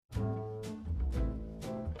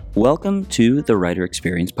Welcome to the Writer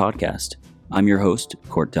Experience Podcast. I'm your host,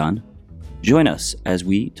 Court Dunn. Join us as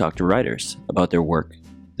we talk to writers about their work,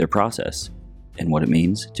 their process, and what it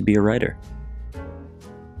means to be a writer.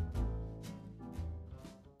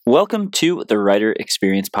 Welcome to the Writer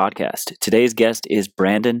Experience Podcast. Today's guest is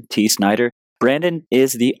Brandon T. Snyder. Brandon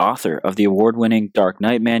is the author of the award-winning Dark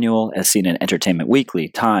Knight Manual, as seen in Entertainment Weekly,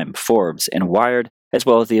 Time, Forbes, and Wired, as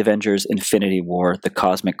well as the Avengers Infinity War, the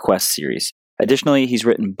Cosmic Quest series. Additionally, he's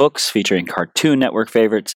written books featuring Cartoon Network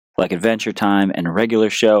favorites like Adventure Time and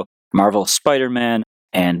Regular Show, Marvel Spider-Man,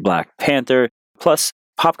 and Black Panther, plus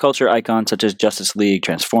pop culture icons such as Justice League,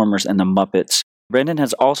 Transformers, and The Muppets. Brandon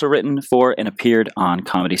has also written for and appeared on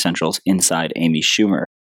Comedy Central's Inside Amy Schumer.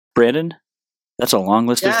 Brandon, that's a long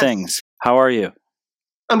list of things. How are you?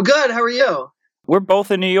 I'm good. How are you? We're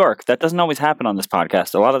both in New York. That doesn't always happen on this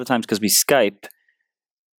podcast. A lot of the times, because we Skype,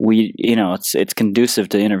 it's conducive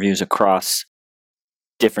to interviews across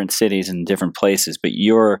different cities and different places. But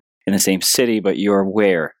you're in the same city, but you're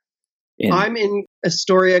where? I'm in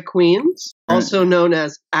Astoria, Queens, also known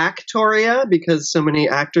as Actoria because so many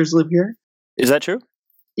actors live here. Is that true?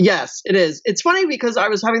 Yes, it is. It's funny because I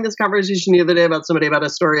was having this conversation the other day about somebody about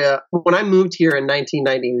Astoria. When I moved here in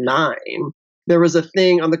 1999, there was a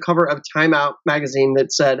thing on the cover of Time Out magazine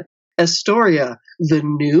that said, Astoria, the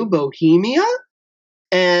new Bohemia?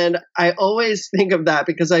 And I always think of that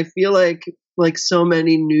because I feel like so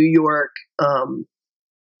many New York,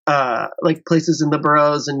 like places in the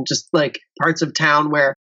boroughs and just like parts of town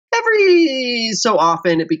where every so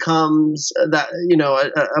often it becomes that,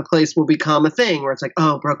 a place will become a thing where it's like,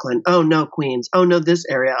 oh, Brooklyn, oh no, Queens, oh no, this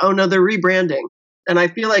area, oh no, they're rebranding. And I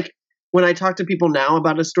feel like when I talk to people now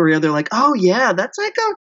about Astoria, they're like, oh yeah, that's like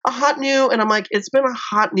a hot new, and I'm like, it's been a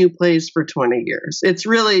hot new place for 20 years. It's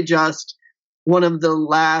really just one of the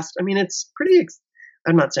last, it's pretty,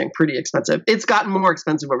 I'm not saying pretty expensive. It's gotten more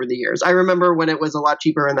expensive over the years. I remember when it was a lot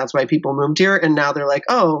cheaper and that's why people moved here. And now they're like,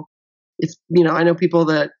 oh, it's, I know people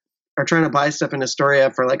that are trying to buy stuff in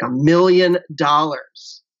Astoria for like $1 million.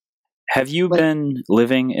 Have you been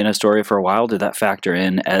living in Astoria for a while? Did that factor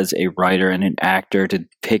in as a writer and an actor? Did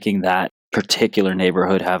picking that particular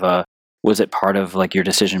neighborhood was it part of like your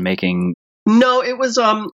decision making? No, it was,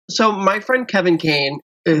 so my friend Kevin Kane,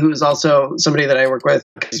 who's also somebody that I work with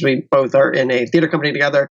because we both are in a theater company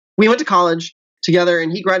together. We went to college together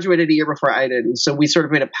and he graduated a year before I did. And so we sort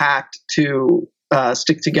of made a pact to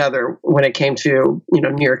stick together when it came to,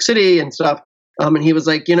 New York City and stuff. And he was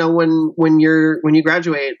like, when you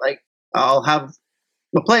graduate, like I'll have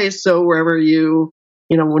a place. So wherever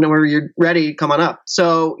whenever you're ready, come on up.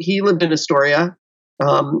 So he lived in Astoria.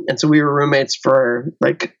 And so we were roommates for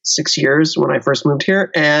like 6 years when I first moved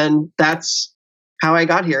here. And that's how I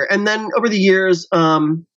got here. And then over the years,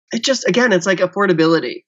 it's like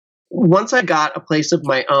affordability. Once I got a place of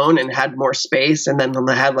my own and had more space and then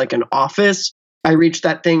I had like an office, I reached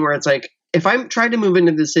that thing where it's like, if I'm trying to move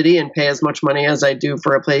into the city and pay as much money as I do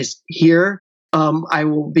for a place here,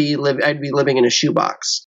 I'd be living in a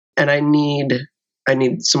shoebox and I need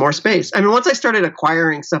some more space. Once I started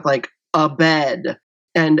acquiring stuff like a bed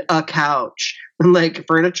and a couch and like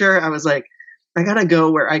furniture, I was like, I gotta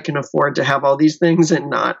go where I can afford to have all these things and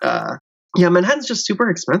not, Manhattan's just super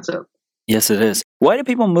expensive. Yes, it is. Why do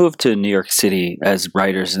people move to New York City as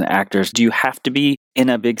writers and actors? Do you have to be in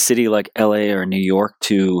a big city like LA or New York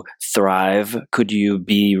to thrive? Could you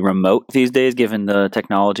be remote these days given the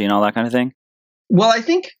technology and all that kind of thing? Well, I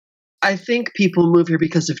think people move here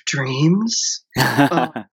because of dreams.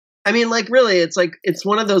 Really, it's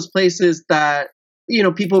one of those places that,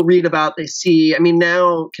 people read about, they see.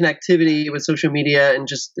 Now connectivity with social media and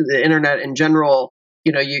just the internet in general,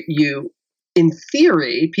 you in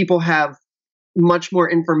theory, people have much more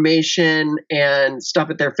information and stuff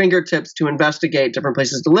at their fingertips to investigate different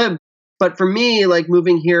places to live. But for me, like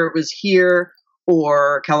moving here, it was here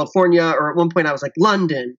or California, or at one point I was like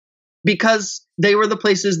London, because they were the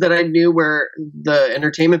places that I knew where the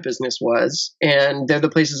entertainment business was. And they're the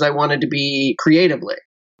places I wanted to be creatively.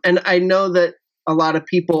 And I know that a lot of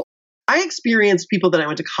people, I experienced people that I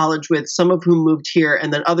went to college with, some of whom moved here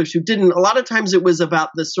and then others who didn't. A lot of times it was about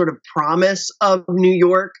this sort of promise of New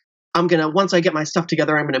York. Once I get my stuff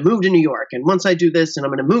together, I'm going to move to New York. And once I do this, and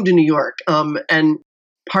I'm going to move to New York. And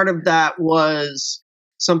part of that was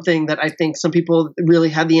something that I think some people really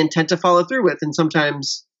had the intent to follow through with. And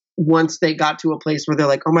sometimes once they got to a place where they're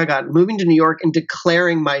like, oh my God, moving to New York and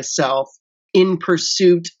declaring myself in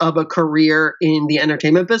pursuit of a career in the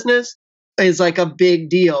entertainment business is like a big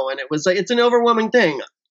deal. And it's an overwhelming thing.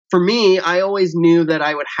 For me, I always knew that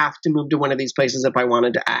I would have to move to one of these places if I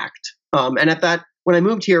wanted to act. And when I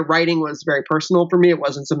moved here, writing was very personal for me. It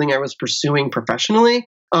wasn't something I was pursuing professionally.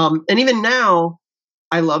 And even now,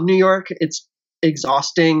 I love New York. It's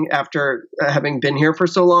exhausting after having been here for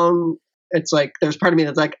so long. It's like there's part of me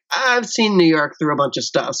that's like, I've seen New York through a bunch of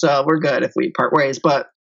stuff, so we're good if we part ways. But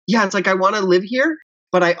yeah, it's like I want to live here,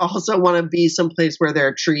 but I also want to be someplace where there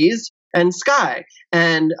are trees and sky,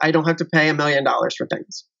 and I don't have to pay $1 million for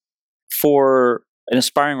things. For an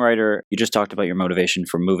aspiring writer, you just talked about your motivation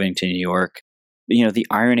for moving to New York. You know, the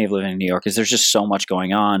irony of living in New York is there's just so much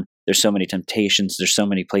going on. There's so many temptations. There's so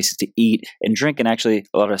many places to eat and drink. And actually,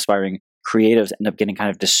 a lot of aspiring creatives end up getting kind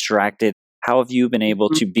of distracted. How have you been able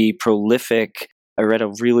to be prolific? I read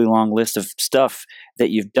a really long list of stuff that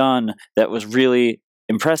you've done that was really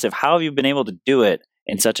impressive. How have you been able to do it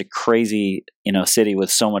in such a crazy, city with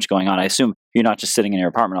so much going on? I assume you're not just sitting in your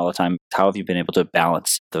apartment all the time. How have you been able to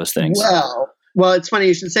balance those things? Well, it's funny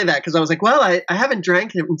you should say that, because I was like, well, I haven't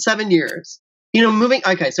drank in 7 years. So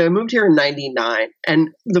I moved here in 99, and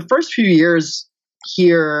the first few years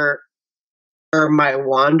here are my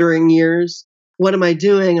wandering years. What am I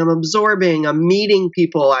doing? I'm absorbing, I'm meeting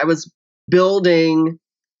people. I was building,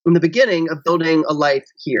 in the beginning of building a life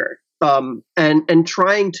here. And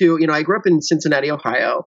trying to, I grew up in Cincinnati,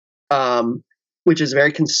 Ohio, which is a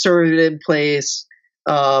very conservative place.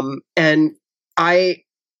 And I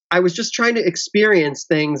was just trying to experience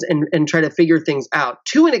things and try to figure things out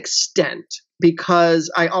to an extent,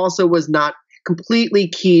 because I also was not completely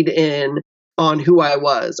keyed in on who I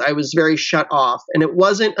was. I was very shut off. And it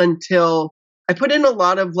wasn't until I put in a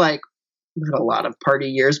lot of not a lot of party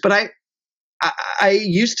years, but I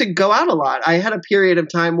used to go out a lot. I had a period of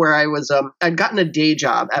time where I'd gotten a day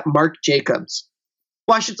job at Marc Jacobs.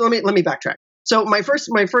 Well, let me backtrack. So my first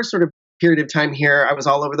sort of period of time here, I was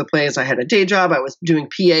all over the place. I had a day job. I was doing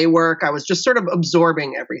PA work. I was just sort of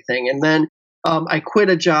absorbing everything. And then I quit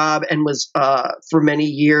a job and was for many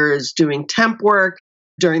years doing temp work.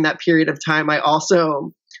 During that period of time, I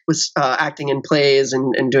also was acting in plays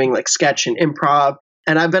and doing sketch and improv.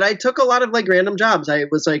 But I took a lot of random jobs. I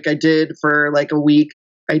did for a week.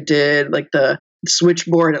 I did the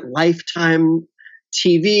switchboard at Lifetime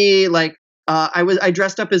TV. I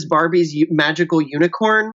dressed up as Barbie's magical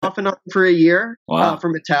unicorn off and on for a year. Wow.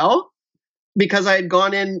 For Mattel, because I had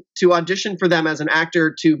gone in to audition for them as an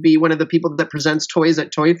actor to be one of the people that presents toys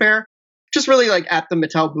at Toy Fair. Just really at the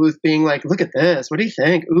Mattel booth being like, look at this. What do you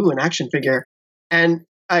think? Ooh, an action figure. And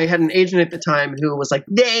I had an agent at the time who was like,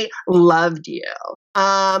 they loved you.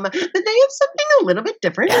 But they have something a little bit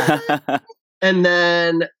different. And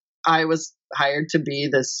then I was hired to be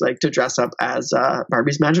this, to dress up as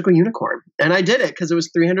Barbie's magical unicorn. And I did it because it was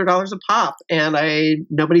 $300 a pop. And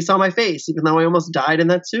nobody saw my face, even though I almost died in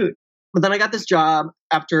that suit. But then I got this job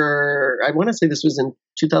after, I want to say this was in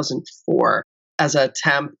 2004, as a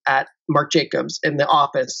temp at Marc Jacobs in the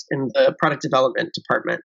office in the product development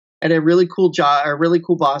department. And a really cool job, a really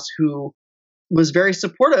cool boss who was very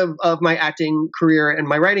supportive of my acting career and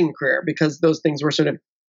my writing career, because those things were sort of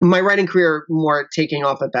my writing career more taking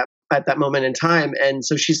off at that moment in time. And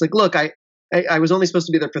so she's like, look, I was only supposed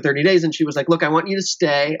to be there for 30 days. And she was like, look, I want you to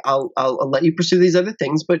stay. I'll let you pursue these other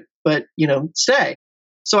things, but stay.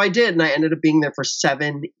 So I did. And I ended up being there for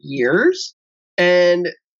 7 years. And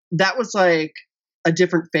that was a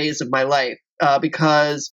different phase of my life,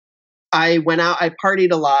 because I went out, I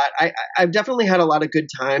partied a lot. I've definitely had a lot of good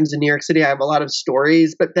times in New York City. I have a lot of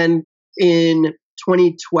stories. But then in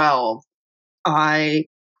 2012, Amy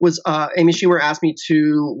Schumer asked me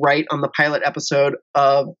to write on the pilot episode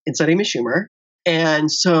of Inside Amy Schumer.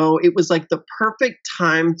 And so it was the perfect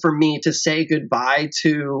time for me to say goodbye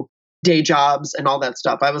to day jobs and all that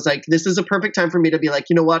stuff. I was like, this is a perfect time for me to be like,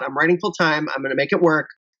 you know what? I'm writing full time. I'm going to make it work.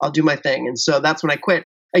 I'll do my thing. And so that's when I quit.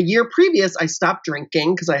 A year previous, I stopped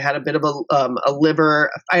drinking because I had a bit of a liver.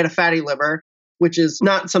 I had a fatty liver, which is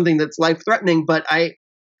not something that's life-threatening. But I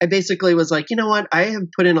basically was like, you know what? I have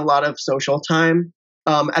put in a lot of social time.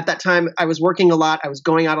 At that time, I was working a lot. I was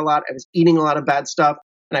going out a lot. I was eating a lot of bad stuff.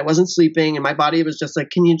 And I wasn't sleeping. And my body was just like,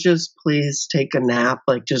 can you just please take a nap?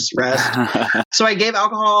 Just rest. So I gave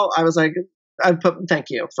alcohol. I was like, thank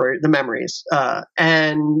you for the memories.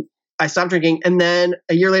 And I stopped drinking. And then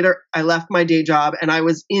a year later, I left my day job, and I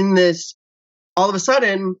was in this, all of a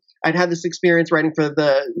sudden, I'd had this experience writing for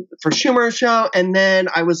Schumer's show. And then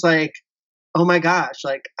I was like, oh my gosh,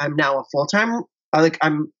 I'm now a full-time,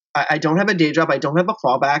 I don't have a day job. I don't have a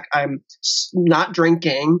fallback. I'm not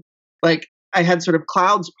drinking. I had sort of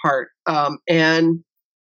clouds part. And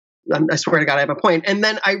I swear to God, I have a point. And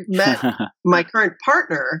then I met my current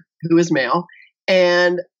partner, who is male,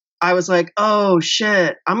 and I was like, oh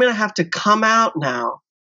shit, I'm going to have to come out now,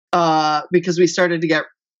 because we started to get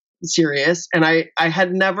serious. And I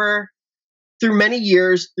had never through many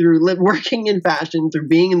years, working in fashion, through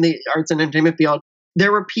being in the arts and entertainment field,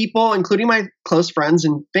 there were people, including my close friends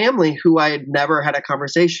and family, who I had never had a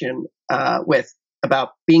conversation with about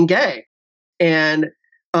being gay. And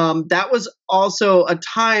that was also a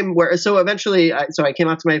time where, so eventually, I came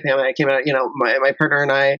out to my family. I came out, my partner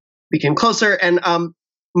and I became closer. And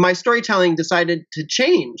my storytelling decided to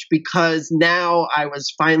change because now I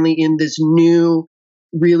was finally in this new,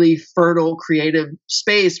 really fertile, creative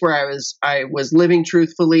space where I was living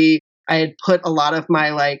truthfully. I had put a lot of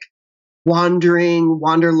my like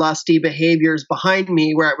wanderlusty behaviors behind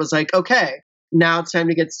me, where it was like, okay, now it's time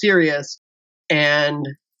to get serious. And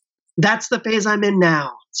that's the phase I'm in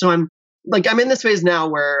now. So I'm in this phase now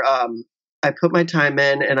where I put my time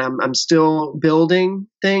in, and I'm still building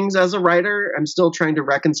things as a writer. I'm still trying to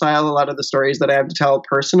reconcile a lot of the stories that I have to tell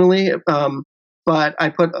personally. But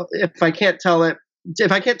if I can't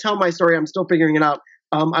tell my story, I'm still figuring it out.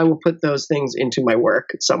 I will put those things into my work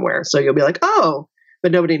somewhere. So you'll be like, oh,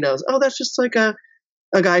 but nobody knows. Oh, that's just like a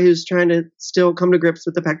guy who's trying to still come to grips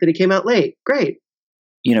with the fact that he came out late. Great.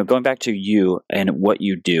 Going back to you and what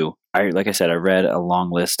you do, like I said, I read a long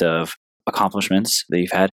list of accomplishments that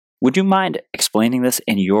you've had. Would you mind explaining this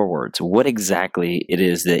in your words? What exactly it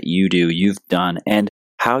is that you do, you've done, and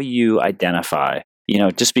how you identify?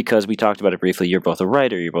 Just because we talked about it briefly, you're both a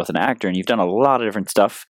writer, you're both an actor, and you've done a lot of different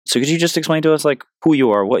stuff. So could you just explain to us like who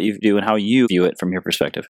you are, what you do, and how you view it from your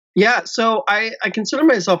perspective? Yeah, so I consider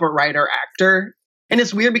myself a writer-actor. And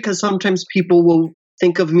it's weird because sometimes people will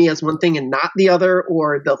think of me as one thing and not the other,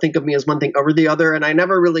 or they'll think of me as one thing over the other. And I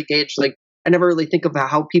never really gauge, I never really think about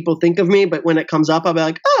how people think of me. But when it comes up, I'll be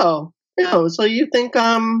like, oh, no, so you think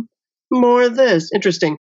I'm more of this.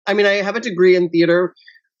 Interesting. I mean, I have a degree in theater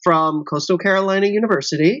from Coastal Carolina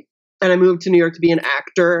University, and I moved to New York to be an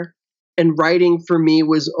actor. And writing for me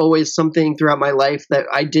was always something throughout my life that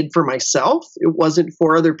I did for myself. It wasn't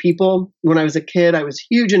for other people. When I was a kid, I was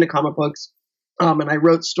huge into comic books, and I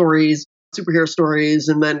wrote stories, superhero stories,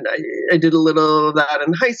 and then I did a little of that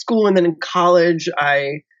in high school, and then in college,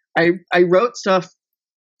 I wrote stuff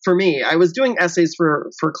for me. I was doing essays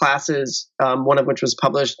for classes, one of which was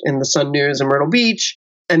published in the Sun News in Myrtle Beach,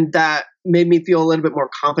 and that made me feel a little bit more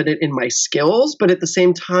confident in my skills. But at the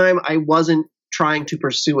same time, I wasn't trying to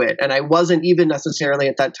pursue it, and I wasn't even necessarily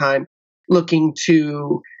at that time looking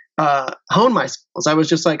to hone my skills. I was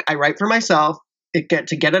just like, I write for myself, to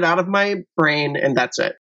get it out of my brain, and that's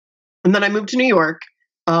it. And then I moved to New York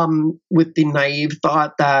with the naive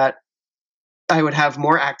thought that I would have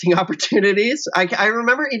more acting opportunities. I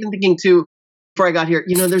remember even thinking too, before I got here,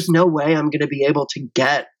 there's no way I'm going to be able to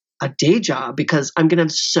get a day job because I'm going to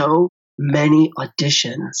have so many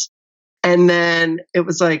auditions. And then it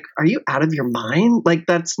was like, are you out of your mind? Like,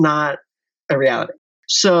 that's not a reality.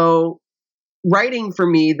 So writing for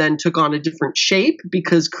me then took on a different shape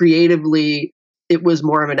because creatively it was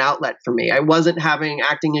more of an outlet for me. I wasn't having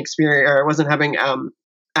acting experience, or I wasn't having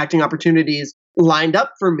acting opportunities lined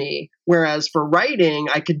up for me. Whereas for writing,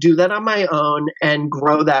 I could do that on my own and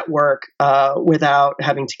grow that work without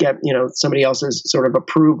having to get, somebody else's sort of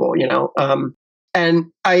approval, and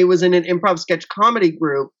I was in an improv sketch comedy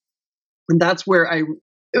group. And that's where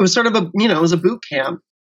it was sort of it was a boot camp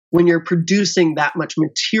when you're producing that much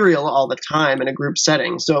material all the time in a group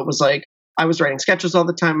setting. So it was like, I was writing sketches all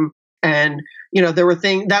the time. And, there were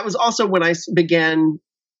things, that was also when I began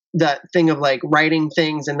that thing of like writing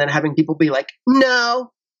things and then having people be like, no.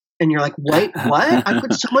 And you're like, wait, what? I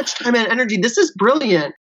put so much time and energy. This is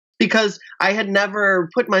brilliant, because I had never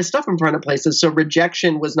put my stuff in front of places. So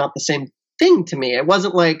rejection was not the same thing to me. It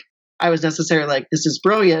wasn't like I was necessarily like, this is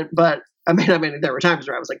brilliant, but I mean, there were times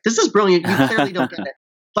where I was like, this is brilliant. You clearly don't get it.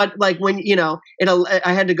 But like when,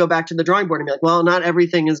 I had to go back to the drawing board and be like, well, not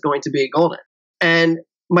everything is going to be golden. And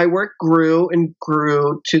my work grew and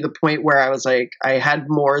grew to the point where I was like, I had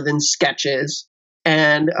more than sketches.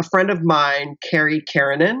 And a friend of mine, Carrie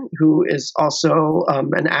Karanen, who is also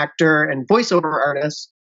an actor and voiceover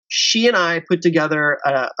artist, she and I put together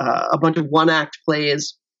a bunch of one-act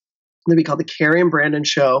plays that we called the Carrie and Brandon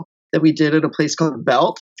Show, that we did at a place called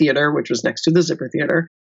Belt Theater, which was next to the Zipper Theater.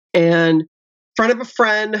 And a friend of a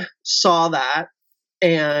friend saw that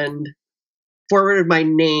and forwarded my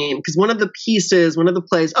name, because one of the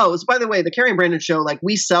plays, so by the way, the Carrie and Brandon Show, like,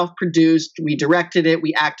 we self-produced, we directed it,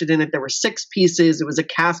 we acted in it. There were 6 pieces. It was a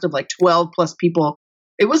cast of like 12 plus people.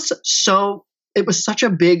 It was such a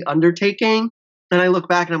big undertaking. And I look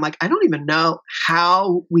back and I'm like, I don't even know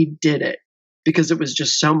how we did it, because it was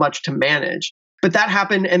just so much to manage. But that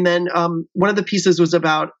happened. And then one of the pieces was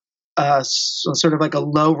about sort of like a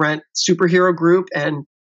low rent superhero group. And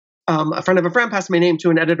a friend of a friend passed my name to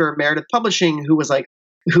an editor at Meredith Publishing, who was like,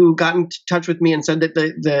 who got in touch with me and said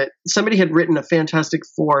that somebody had written a Fantastic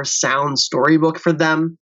Four sound storybook for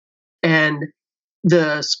them, and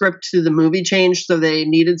the script to the movie changed, so they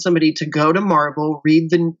needed somebody to go to Marvel, read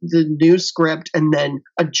the new script, and then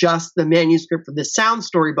adjust the manuscript for the sound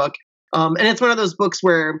storybook. And it's one of those books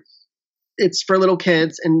where it's for little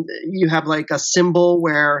kids, and you have like a symbol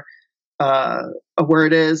where a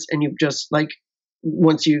word is, and you just like,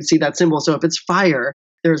 once you see that symbol, so if it's fire,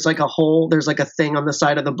 there's like a thing on the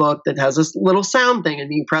side of the book that has this little sound thing,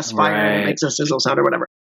 and you press fire and it makes a sizzle sound or whatever.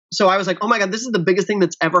 So I was like, oh my God, this is the biggest thing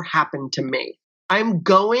that's ever happened to me. I'm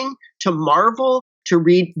going to Marvel to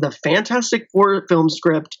read the Fantastic Four film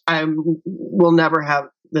script. I will never have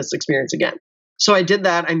this experience again. So I did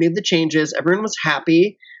that. I made the changes. Everyone was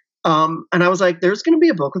happy. And I was like, there's going to be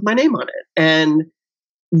a book with my name on it. And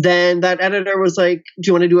then that editor was like, do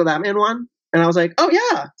you want to do a Batman one? And I was like, oh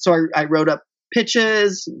yeah. So I wrote up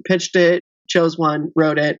pitches, pitched it, chose one,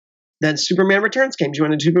 wrote it. Then Superman Returns came. Do you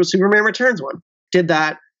want to do a Superman Returns one? Did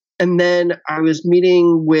that. And then I was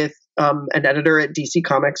meeting with an editor at DC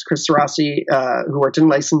Comics, Chris Sarasi, who worked in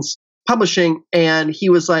licensed publishing. And he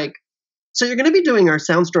was like, so you're going to be doing our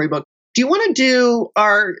sound storybook. Do you want to do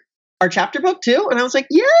our chapter book too? And I was like,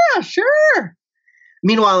 yeah, sure.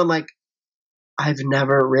 Meanwhile, I'm like, I've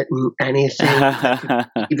never written anything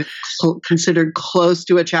even considered close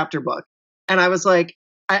to a chapter book. And I was like,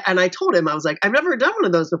 I told him, I was like, I've never done one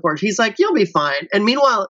of those before. He's like, you'll be fine. And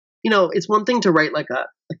meanwhile, it's one thing to write like a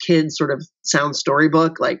kid's sort of sound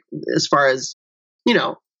storybook, like as far as,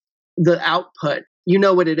 the output,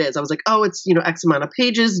 what it is. I was like, oh, it's, X amount of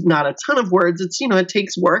pages, not a ton of words. It's, it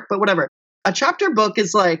takes work, but whatever. A chapter book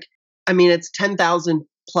is like, it's 10,000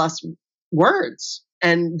 plus words.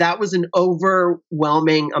 And that was an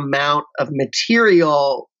overwhelming amount of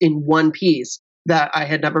material in one piece that I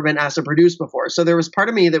had never been asked to produce before. So there was part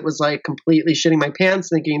of me that was like completely shitting my pants,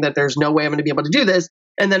 thinking that there's no way I'm going to be able to do this.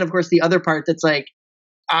 And then of course the other part that's like,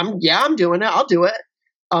 I'm doing it. I'll do it.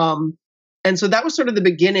 And so that was sort of the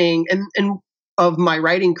beginning and of my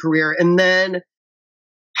writing career. And then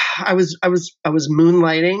I was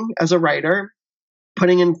moonlighting as a writer,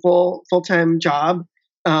 putting in full-time job.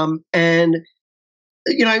 And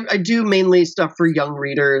I do mainly stuff for young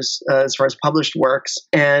readers as far as published works.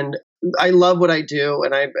 And I love what I do.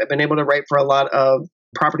 And I've been able to write for a lot of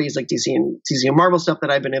properties like DC and Marvel stuff that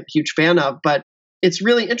I've been a huge fan of. But it's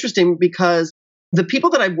really interesting because the people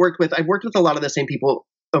that I've worked with a lot of the same people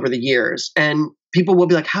over the years. And people will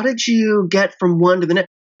be like, how did you get from one to the next?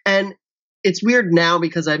 And it's weird now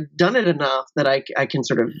because I've done it enough that I can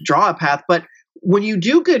sort of draw a path. But when you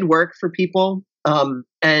do good work for people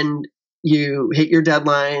and you hit your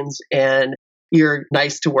deadlines and you're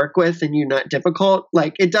nice to work with and you're not difficult,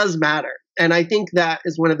 like it does matter. And I think that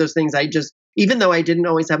is one of those things even though I didn't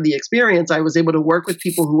always have the experience, I was able to work with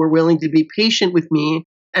people who were willing to be patient with me.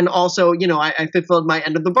 And also, I fulfilled my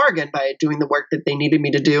end of the bargain by doing the work that they needed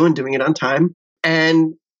me to do and doing it on time.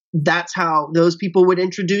 And that's how those people would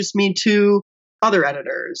introduce me to other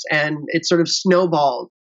editors. And it sort of snowballed.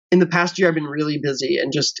 In the past year, I've been really busy.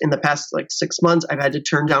 And just in the past 6 months, I've had to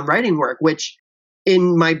turn down writing work, which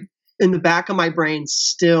in the back of my brain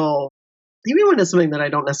still, even when it's something that I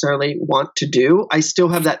don't necessarily want to do, I still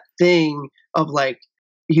have that thing of like,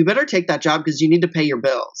 you better take that job because you need to pay your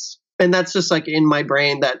bills. And that's just like in my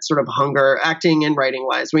brain, that sort of hunger, acting and writing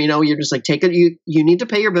wise, where, you're just like, take it, you need to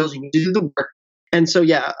pay your bills, you need to do the work. And so,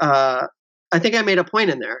 yeah, I think I made a point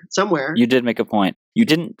in there somewhere. You did make a point. You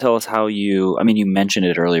didn't tell us how you mentioned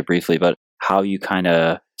it earlier briefly, but how you kind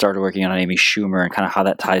of started working on Amy Schumer and kind of how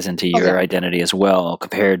that ties into your identity as well,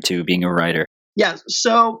 compared to being a writer. Yeah.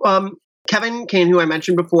 So Kevin Kane, who I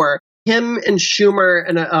mentioned before, him and Schumer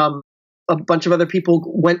and a bunch of other people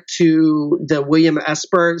went to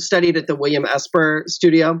studied at the William Esper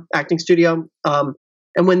acting studio.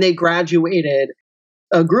 And when they graduated,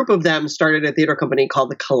 a group of them started a theater company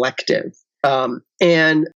called The Collective.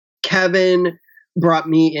 And Kevin brought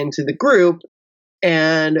me into the group,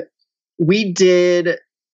 and we did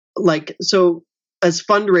as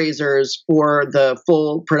fundraisers for the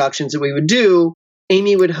full productions that we would do,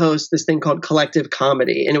 Amy would host this thing called Collective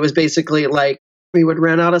Comedy. And it was basically like, we would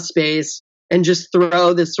rent out a space and just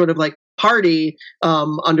throw this sort of like party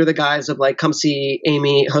under the guise of like, come see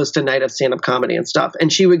Amy host a night of stand-up comedy and stuff.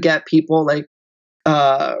 And she would get people like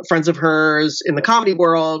friends of hers in the comedy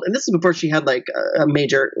world. And this is before she had like a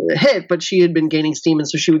major hit, but she had been gaining steam. And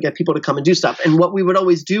so she would get people to come and do stuff. And what we would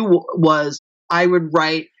always do was I would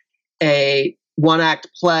write a one-act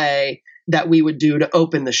play that we would do to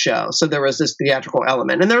open the show. So there was this theatrical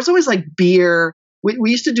element. And there was always like beer.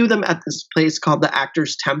 We used to do them at this place called the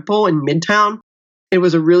Actors Temple in Midtown. It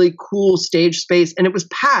was a really cool stage space, and it was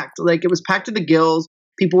packed. Like, it was packed to the gills.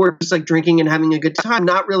 People were just like drinking and having a good time,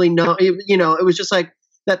 not really it was just like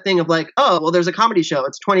that thing of like, oh, well, there's a comedy show.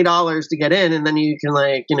 It's $20 to get in, and then you can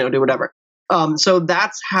like, do whatever. So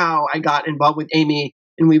that's how I got involved with Amy,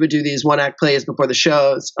 and we would do these one-act plays before the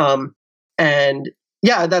shows. And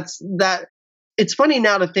yeah, that's that. It's funny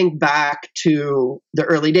now to think back to the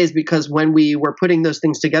early days, because when we were putting those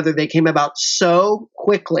things together, they came about so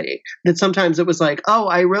quickly that sometimes it was like, oh,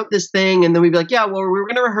 I wrote this thing. And then we'd be like, yeah, well, we're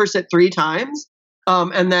going to rehearse it 3 times.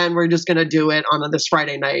 And then we're just going to do it on this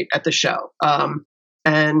Friday night at the show.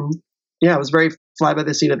 And yeah, it was very fly by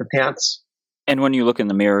the seat of the pants. And when you look in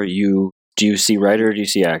the mirror, do you see writer or do you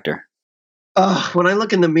see actor? When I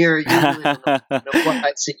look in the mirror, you really don't know what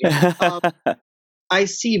I see. I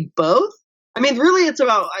see both. I mean, really, it's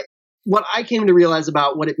about what I came to realize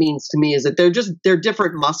about what it means to me is that they're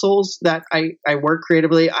different muscles that I work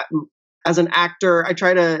creatively. As an actor, I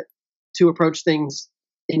try to approach things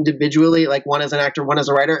individually, like one as an actor, one as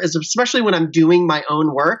a writer, especially when I'm doing my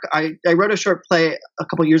own work. I wrote a short play a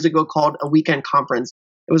couple years ago called A Weekend Conference.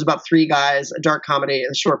 It was about 3 guys, a dark comedy,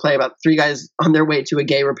 a short play about 3 guys on their way to a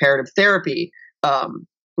gay reparative therapy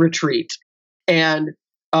retreat. And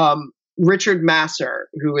Richard Masur,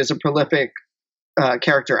 who is a prolific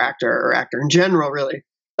character actor or actor in general, really,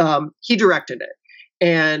 he directed it.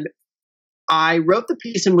 And I wrote the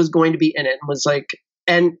piece and was going to be in it and was like,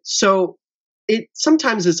 and so it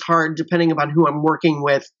sometimes is hard depending upon who I'm working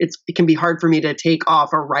with. It can be hard for me to take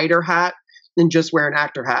off a writer hat and just wear an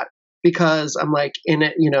actor hat, because I'm like in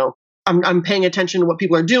it, I'm paying attention to what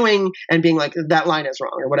people are doing and being like, that line is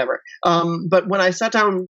wrong or whatever. But when I sat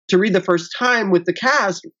down to read the first time with the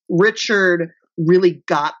cast, Richard really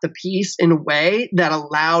got the piece in a way that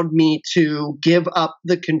allowed me to give up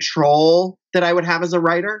the control that I would have as a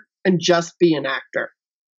writer and just be an actor.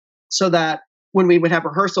 So that when we would have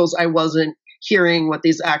rehearsals, I wasn't hearing what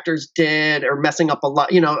these actors did or messing up a lot,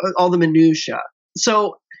 all the minutia.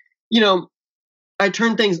 So, I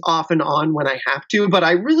turn things off and on when I have to, but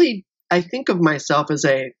I think of myself as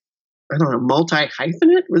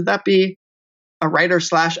multi-hyphenate. Would that be a writer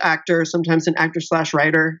 / actor, sometimes an actor /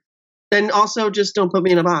 writer? And also just don't put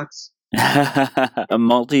me in a box. A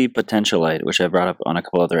multi-potentialite, which I brought up on a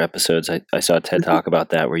couple other episodes. I saw a TED Talk about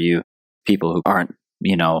that, where people who aren't,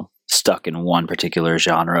 stuck in one particular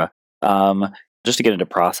genre. Just to get into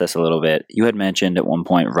process a little bit, you had mentioned at one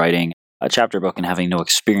point writing a chapter book and having no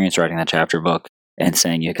experience writing that chapter book, and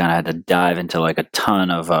saying you kind of had to dive into like a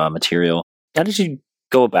ton of material. How did you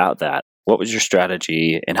go about that? What was your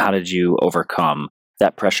strategy, and how did you overcome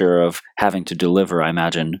that pressure of having to deliver? I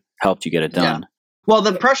imagine helped you get it done. Yeah. Well,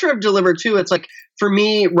 the pressure of deliver too. It's like, for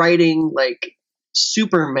me, writing like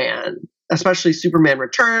Superman, especially Superman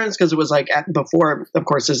Returns, because it was like before, of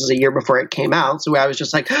course, this is a year before it came out. So I was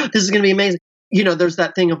just like, oh, this is going to be amazing. There's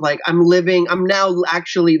that thing of like, I'm now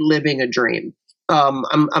actually living a dream.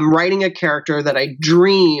 I'm writing a character that I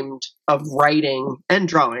dreamed of writing and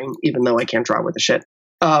drawing, even though I can't draw with a shit.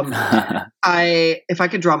 If I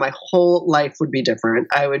could draw, my whole life would be different.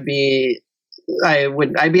 I'd be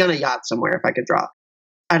on a yacht somewhere if I could draw.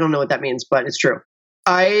 I don't know what that means, but it's true.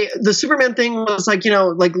 The Superman thing was like,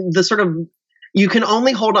 like the sort of, you can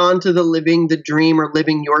only hold on to the living the dream or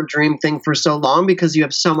living your dream thing for so long because you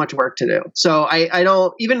have so much work to do. So I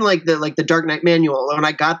don't, even like the Dark Knight Manual, when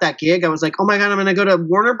I got that gig, I was like, oh my God, I'm going to go to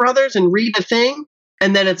Warner Brothers and read the thing.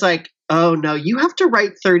 And then it's like, oh no, you have to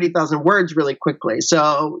write 30,000 words really quickly.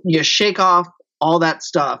 So you shake off all that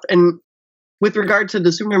stuff. And with regard to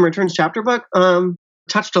the Superman Returns chapter book,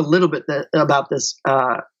 touched a little bit about this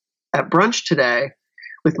at brunch today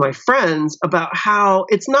with my friends, about how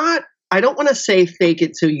it's not, I don't want to say fake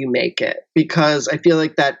it till you make it, because I feel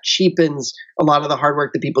like that cheapens a lot of the hard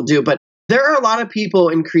work that people do. But there are a lot of people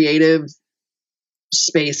in creative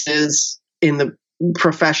spaces, in the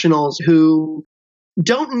professionals, who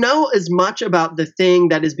don't know as much about the thing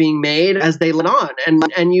that is being made as they let on.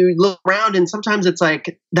 And you look around, and sometimes it's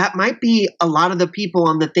like, that might be a lot of the people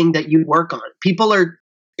on the thing that you work on.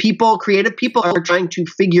 Creative people are trying to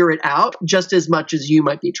figure it out just as much as you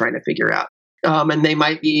might be trying to figure out. And they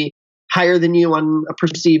might be higher than you on a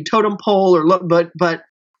perceived totem pole, but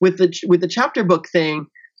with the chapter book thing,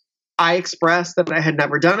 I expressed that I had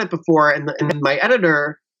never done it before, and my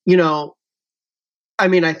editor,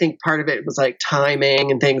 I think part of it was like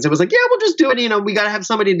timing and things. It was like, yeah, we'll just do it. We got to have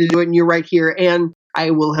somebody to do it, and you're right here, and I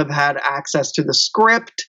will have had access to the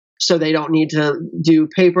script, so they don't need to do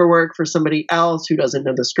paperwork for somebody else who doesn't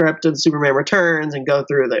know the script of Superman Returns and go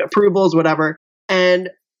through the approvals, whatever. And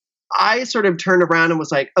I sort of turned around and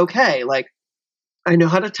was like, okay, like, I know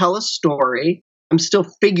how to tell a story. I'm still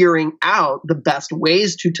figuring out the best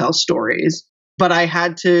ways to tell stories, but I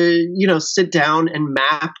had to, sit down and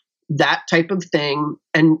map that type of thing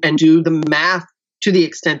and do the math to the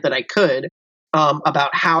extent that I could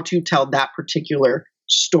about how to tell that particular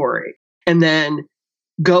story. And then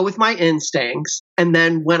go with my instincts. And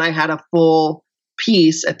then when I had a full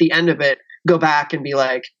piece at the end of it, go back and be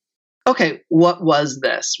like, okay, what was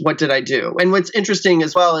this? What did I do? And what's interesting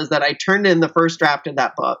as well is that I turned in the first draft of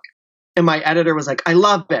that book and my editor was like, I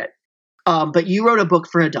love it. But you wrote a book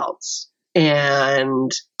for adults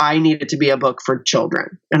and I need it to be a book for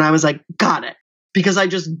children. And I was like, got it. Because I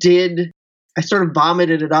sort of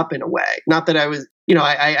vomited it up in a way. Not that I was,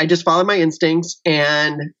 I just followed my instincts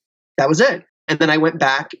and that was it. And then I went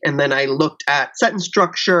back and then I looked at sentence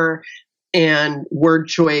structure and word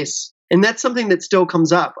choice. And that's something that still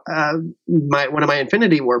comes up. One of my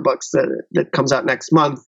Infinity War books that comes out next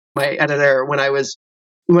month, my editor, when I was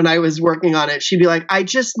working on it, she'd be like, I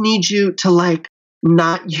just need you to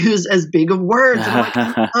not use as big of words.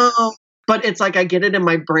 I'm like, oh. But it's like I get it in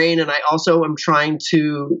my brain, and I also am trying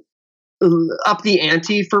to up the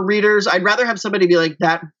ante for readers. I'd rather have somebody be like,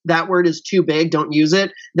 that word is too big, don't use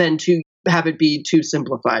it, than to have it be too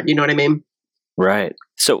simplified. You know what I mean? Right.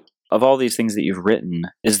 So of all these things that you've written,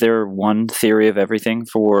 is there one theory of everything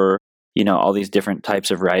for, all these different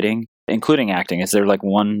types of writing, including acting? Is there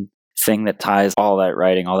one thing that ties all that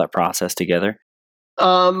writing, all that process together?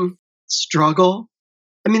 Struggle.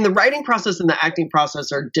 I mean, the writing process and the acting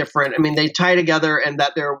process are different. I mean, they tie together and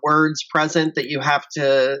that there are words present that you have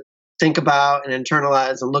to think about and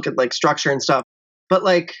internalize and look at structure and stuff. But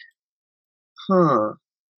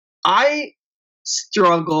I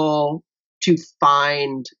struggle to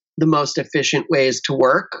find the most efficient ways to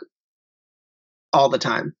work all the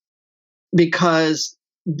time because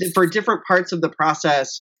for different parts of the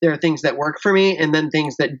process, there are things that work for me and then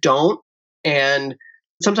things that don't. And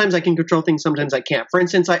sometimes I can control things, sometimes I can't. For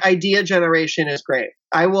instance, idea generation is great.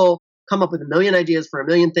 I will come up with a million ideas for a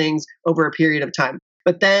million things over a period of time.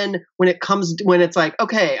 But then when it's like,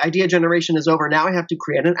 okay, idea generation is over. Now I have to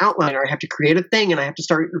create an outline or I have to create a thing and I have to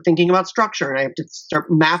start thinking about structure and I have to start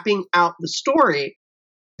mapping out the story.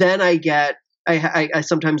 Then I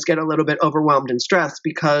sometimes get a little bit overwhelmed and stressed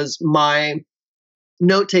because my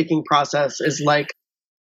note-taking process is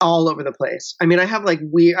all over the place. I mean, I have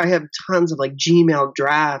tons of Gmail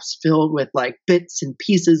drafts filled with bits and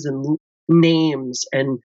pieces and names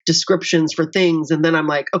and descriptions for things. And then I'm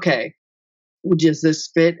like, okay, does this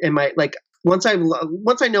fit? Am I once I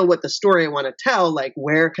know what the story I want to tell,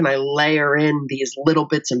 where can I layer in these little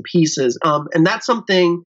bits and pieces? And that's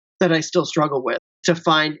something that I still struggle with, to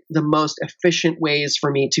find the most efficient ways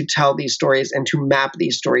for me to tell these stories and to map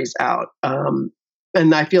these stories out.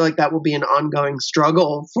 And I feel like that will be an ongoing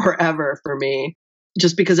struggle forever for me,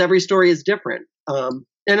 just because every story is different. And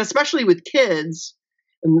especially with kids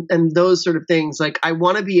and those sort of things, I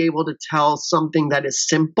want to be able to tell something that is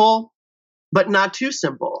simple, but not too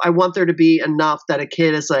simple. I want there to be enough that a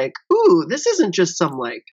kid is like, ooh, this isn't just some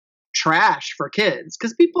trash for kids.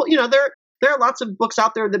 Because people, there are lots of books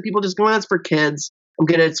out there that people just go, that's for kids. I'm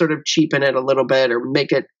going to sort of cheapen it a little bit or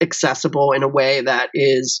make it accessible in a way that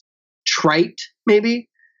is trite, maybe.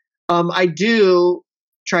 I do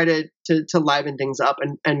try to liven things up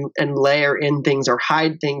and layer in things or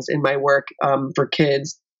hide things in my work for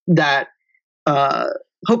kids that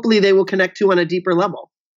hopefully they will connect to on a deeper level.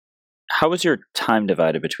 How is your time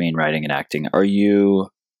divided between writing and acting? Are you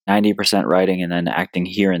 90% writing and then acting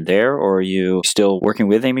here and there, or are you still working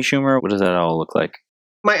with Amy Schumer? What does that all look like?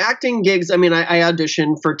 My acting gigs, I mean, I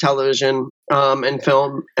audition for television and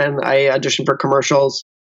film, and I audition for commercials.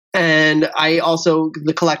 And I also,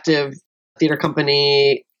 the Collective Theater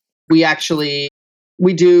Company, we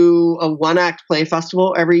do a one-act play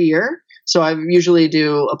festival every year. So I usually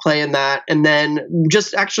do a play in that. And then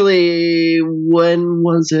just actually, when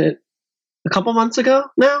was it? A couple months ago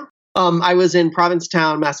now? I was in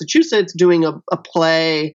Provincetown, Massachusetts, doing a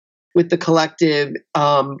play with the Collective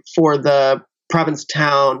for the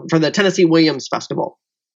Tennessee Williams Festival.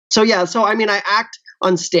 So I mean, I act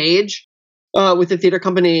on stage with the theater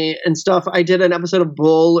company and stuff. I did an episode of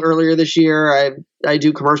Bull earlier this year. I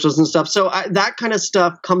do commercials and stuff. So that kind of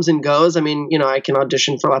stuff comes and goes. I mean, I can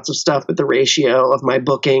audition for lots of stuff, but the ratio of my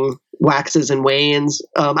booking waxes and wanes.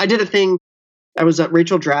 I did a thing. I was at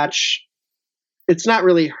Rachel Dratch. It's not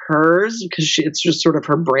really hers because it's just sort of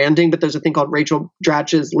her branding, but there's a thing called Rachel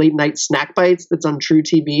Dratch's Late Night Snack Bites that's on True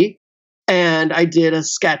TV. And I did a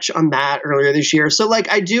sketch on that earlier this year. So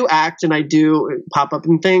I do act and I do pop up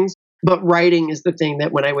in things, but writing is the thing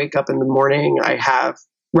that when I wake up in the morning, I have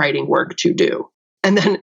writing work to do. And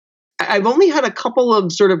then I've only had a couple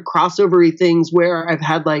of sort of crossovery things where I've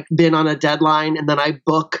had like been on a deadline and then I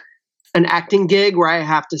book an acting gig where I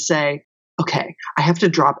have to say, okay, I have to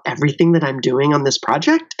drop everything that I'm doing on this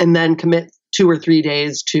project and then commit 2 or 3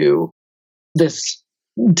 days to this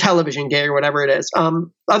television gig or whatever it is.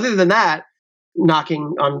 Other than that,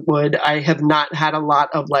 knocking on wood, I have not had a lot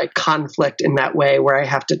of like conflict in that way where I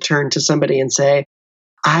have to turn to somebody and say,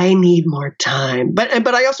 I need more time. But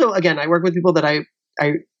I also, again, I work with people that I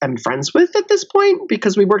am friends with at this point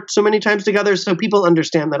because we worked so many times together. So people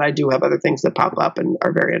understand that I do have other things that pop up and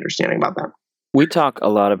are very understanding about that. We talk a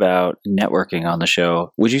lot about networking on the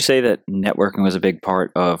show. Would you say that networking was a big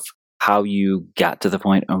part of how you got to the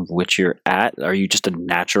point of which you're at? Are you just a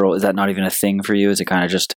natural? Is that not even a thing for you? Is it kind of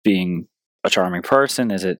just being a charming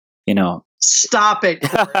person? Is it, Stop it.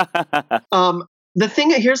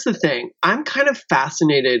 Here's the thing. I'm kind of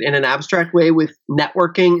fascinated in an abstract way with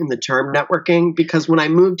networking and the term networking, because when I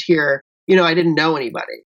moved here, I didn't know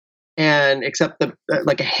anybody and except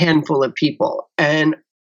like a handful of people. And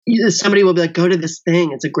somebody will be like, go to this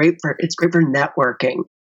thing. It's great for networking.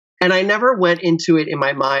 And I never went into it in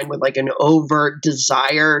my mind with like an overt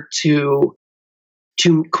desire to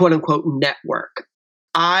quote unquote network.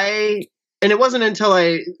 And it wasn't until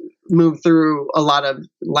I moved through a lot of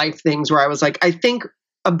life things where I was like, I think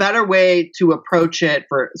a better way to approach it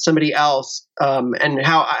for somebody else, and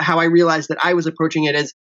how I realized that I was approaching it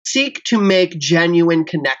is seek to make genuine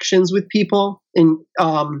connections with people,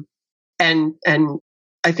 and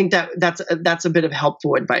I think that's a bit of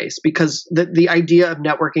helpful advice, because the idea of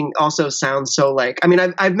networking also sounds so like, I mean,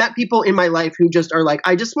 I've met people in my life who just are like,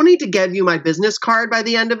 I just wanted to give you my business card by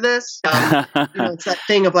the end of this. It's that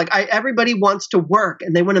thing of like, everybody wants to work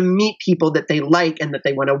and they want to meet people that they like and that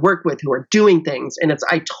they want to work with who are doing things. And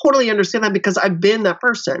I totally understand that because I've been that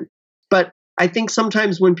person. But I think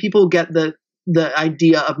sometimes when people get the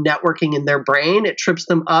idea of networking in their brain, it trips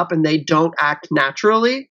them up and they don't act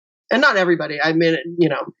naturally. And not everybody. I mean,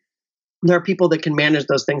 there are people that can manage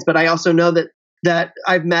those things. But I also know that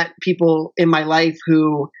I've met people in my life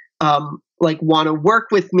who like want to work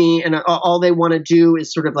with me, and all they want to do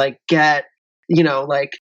is sort of like get,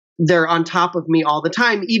 like they're on top of me all the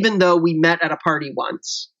time, even though we met at a party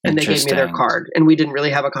once and they gave me their card and we didn't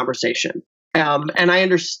really have a conversation. And I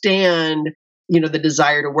understand the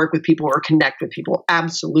desire to work with people or connect with people.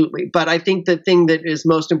 Absolutely. But I think the thing that is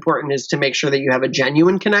most important is to make sure that you have a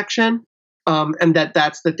genuine connection, and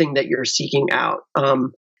that's the thing that you're seeking out.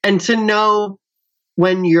 And to know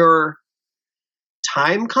when your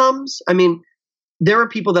time comes. I mean, there were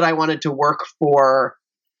people that I wanted to work for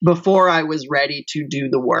before I was ready to do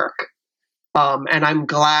the work. And I'm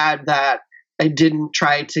glad that I didn't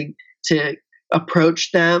try to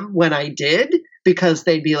approach them when I did, because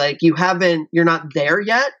they'd be like, you're not there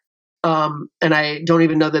yet. And I don't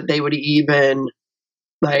even know that they would even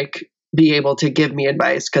like be able to give me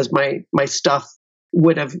advice, because my stuff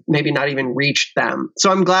would have maybe not even reached them. So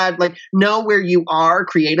I'm glad, like, know where you are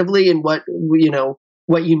creatively and what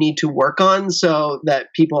you need to work on, so that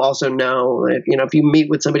people also know if you meet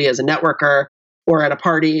with somebody as a networker or at a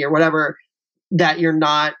party or whatever, that you're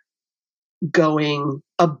not going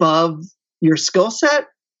above your skill set.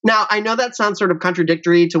 Now, I know that sounds sort of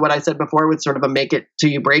contradictory to what I said before with sort of a make it till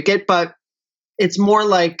you break it, but it's more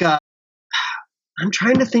like, I'm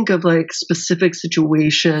trying to think of like specific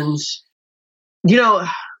situations. You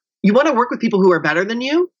want to work with people who are better than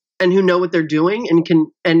you and who know what they're doing and can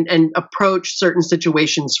and approach certain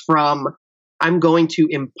situations from, I'm going to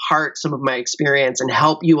impart some of my experience and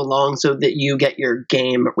help you along so that you get your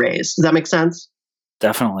game raised. Does that make sense?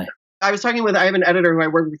 Definitely. I have an editor who I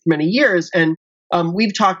worked with for many years, and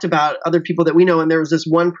we've talked about other people that we know, and there was this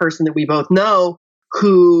one person that we both know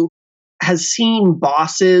who has seen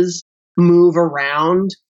bosses move around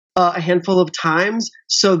a handful of times,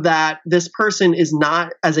 so that this person is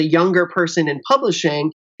not, as a younger person in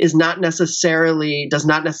publishing, does not necessarily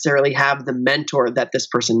have the mentor that this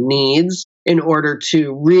person needs in order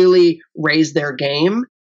to really raise their game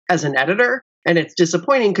as an editor. And it's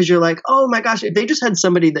disappointing because you're like, oh my gosh, if they just had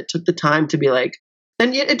somebody that took the time to be like,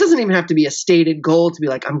 and it doesn't even have to be a stated goal to be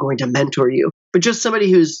like, I'm going to mentor you, but just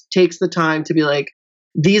somebody who takes the time to be like,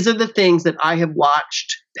 these are the things that I have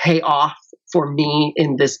watched pay off for me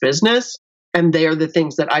in this business, and they are the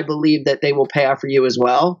things that I believe that they will pay off for you as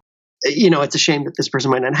well. It's a shame that this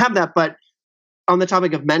person might not have that. But on the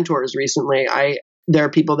topic of mentors recently, there are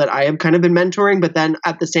people that I have kind of been mentoring, but then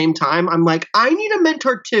at the same time, I'm like, I need a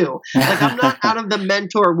mentor too. Like, I'm not out of the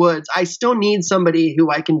mentor woods. I still need somebody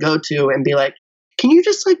who I can go to and be like, can you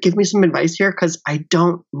just like give me some advice here? Because I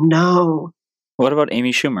don't know. What about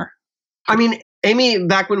Amy Schumer? I mean, Amy,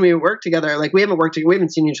 back when we worked together, like we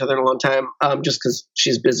haven't seen each other in a long time, just because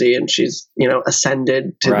she's busy and she's,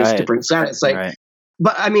 ascended to this different status. Like,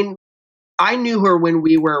 but I mean, I knew her when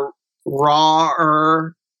we were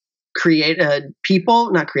rawer created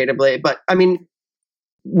people, not creatively, but I mean,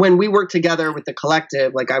 when we worked together with the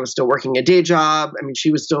collective, like I was still working a day job. I mean,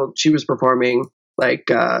 she was performing like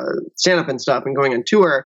stand up and stuff and going on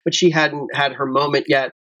tour, but she hadn't had her moment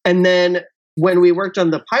yet. And then when we worked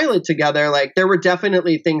on the pilot together, like there were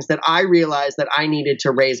definitely things that I realized that I needed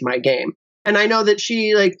to raise my game. And I know that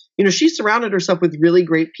she she surrounded herself with really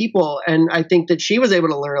great people. And I think that she was able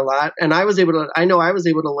to learn a lot. And I was able to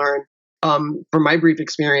learn from my brief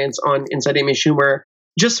experience on Inside Amy Schumer,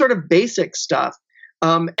 just sort of basic stuff.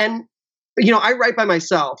 And I write by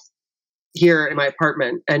myself here in my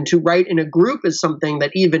apartment, and to write in a group is something that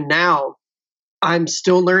even now I'm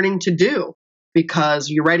still learning to do, because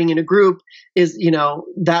you're writing in a group is,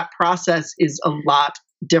 that process is a lot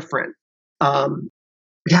different.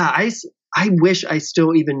 I wish I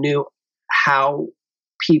still even knew how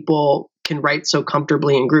people can write so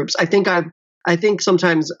comfortably in groups. I think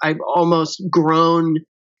sometimes I've almost grown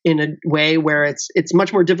in a way where it's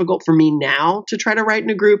much more difficult for me now to try to write in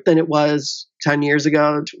a group than it was 10 years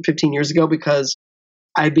ago, 15 years ago, because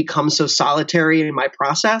I've become so solitary in my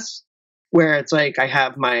process, where it's like I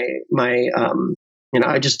have my I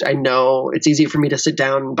know it's easier for me to sit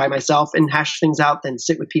down by myself and hash things out than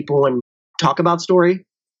sit with people and talk about story.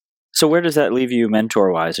 So where does that leave you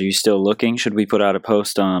mentor-wise? Are you still looking? Should we put out a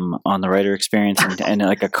post on the writer experience and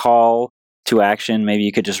like a call to action? Maybe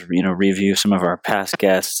you could just review some of our past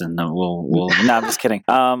guests, and we'll. No, I'm just kidding.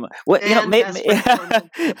 But that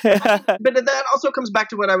also comes back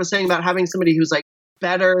to what I was saying about having somebody who's like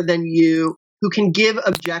better than you, who can give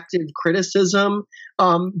objective criticism,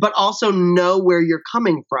 but also know where you're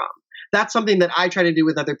coming from. That's something that I try to do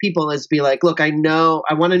with other people, is be like, look, I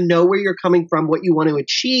want to know where you're coming from, what you want to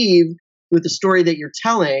achieve with the story that you're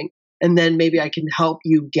telling, and then maybe I can help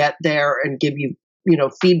you get there and give you,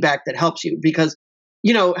 feedback that helps you. Because,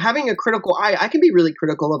 having a critical eye, I can be really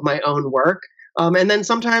critical of my own work. And then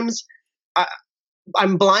sometimes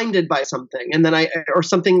I'm blinded by something, and then I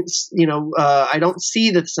don't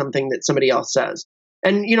see that something that somebody else says.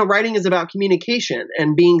 And, writing is about communication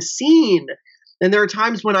and being seen. And there are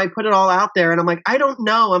times when I put it all out there and I'm like, I don't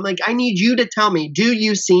know. I'm like, I need you to tell me, do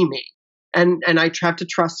you see me? And I have to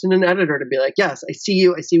trust in an editor to be like, yes, I see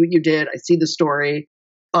you. I see what you did. I see the story.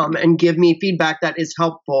 And give me feedback that is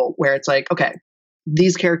helpful, where it's like, okay,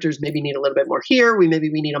 these characters maybe need a little bit more here. We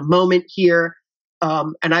need a moment here.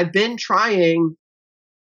 And I've been trying.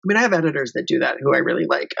 I mean, I have editors that do that who I really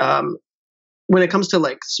like. When it comes to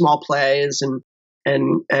like small plays and I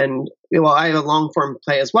have a long form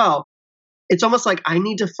play as well. It's almost like I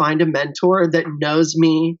need to find a mentor that knows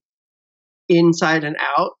me inside and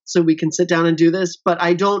out so we can sit down and do this. But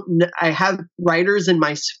I have writers in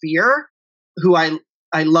my sphere who I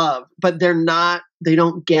love, but they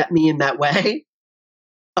don't get me in that way.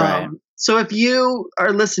 Right. So if you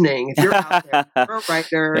are listening, if you're out there, you're a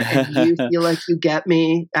writer and you feel like you get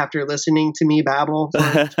me after listening to me babble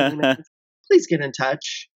for 20 minutes, please get in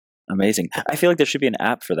touch. Amazing. I feel like there should be an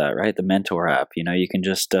app for that, right? The Mentor app. You can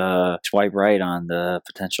just swipe right on the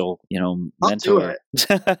potential, mentor.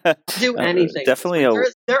 I'll do anything. Definitely.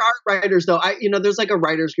 There are writers, though. There's like a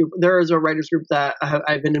writers group. There is a writers group that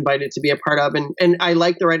I've been invited to be a part of, and I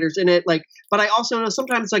like the writers in it. Like, but I also know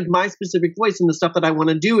sometimes like my specific voice and the stuff that I want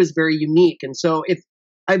to do is very unique. And so if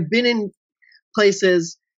I've been in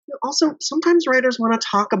places, also sometimes writers want to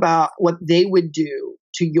talk about what they would do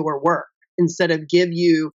to your work instead of give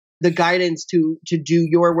you the guidance to do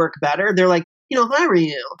your work better. They're like, if I were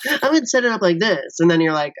you, I would set it up like this. And then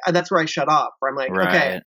you're like, that's where I shut off. Where I'm like, right.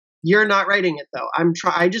 Okay, you're not writing it though.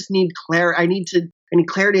 I just need clarity. I need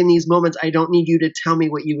clarity in these moments. I don't need you to tell me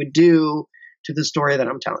what you would do to the story that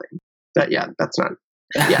I'm telling. But yeah, that's not,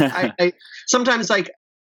 I sometimes like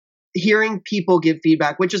hearing people give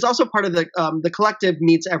feedback, which is also part of the collective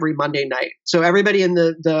meets every Monday night. So everybody in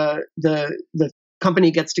the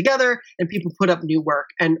company gets together and people put up new work.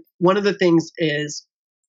 And one of the things is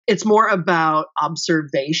it's more about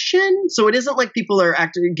observation. So it isn't like people are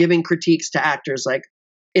giving critiques to actors. Like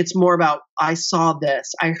it's more about, I saw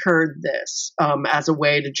this, I heard this, as a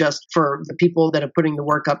way to just for the people that are putting the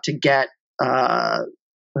work up to get,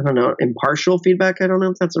 impartial feedback. I don't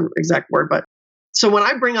know if that's an exact word, but so when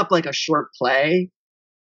I bring up like a short play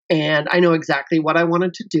and I know exactly what I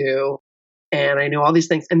wanted to do, and I know all these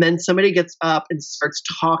things, and then somebody gets up and starts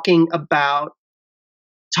talking about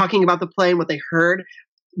the play and what they heard.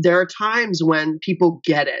 There are times when people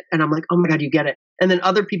get it, and I'm like, oh my God, you get it. And then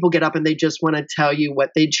other people get up and they just want to tell you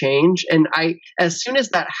what they change. And as soon as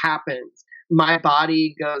that happens, my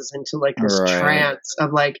body goes into like this trance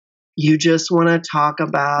of like, you just want to talk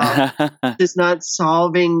about it's not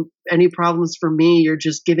solving any problems for me. You're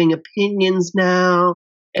just giving opinions now.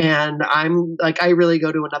 And I'm like, I really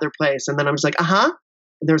go to another place. And then I'm just like, and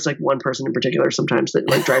there's like one person in particular sometimes that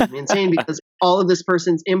like drives me insane because all of this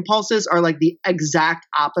person's impulses are like the exact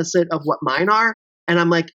opposite of what mine are. And I'm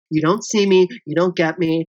like, you don't see me, you don't get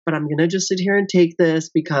me, but I'm going to just sit here and take this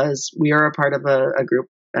because we are a part of a group.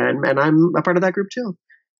 And I'm a part of that group too.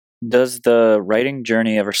 Does the writing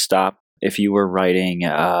journey ever stop if you were writing,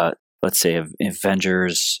 let's say, an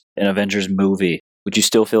Avengers movie? Would you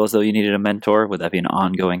still feel as though you needed a mentor? Would that be an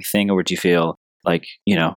ongoing thing, or would you feel like,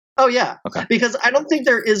 Oh yeah, okay. Because I don't think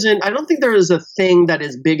there is a thing that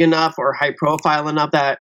is big enough or high profile enough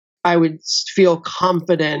that I would feel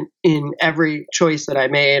confident in every choice that I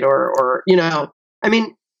made, or I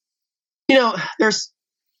mean,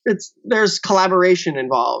 there's collaboration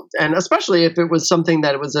involved, and especially if it was something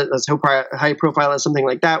that was as high profile as something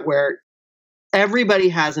like that, where everybody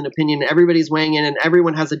has an opinion, everybody's weighing in, and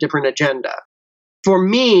everyone has a different agenda. For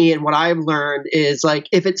me, and what I've learned is like,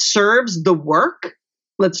 if it serves the work,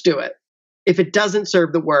 let's do it. If it doesn't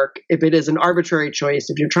serve the work, if it is an arbitrary choice,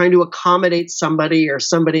 if you're trying to accommodate somebody or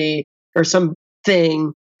something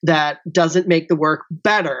that doesn't make the work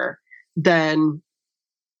better, then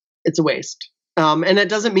it's a waste. And it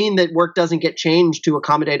doesn't mean that work doesn't get changed to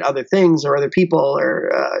accommodate other things or other people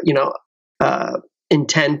or,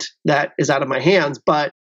 intent that is out of my hands.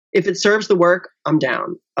 But if it serves the work, I'm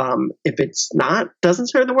down. If it's doesn't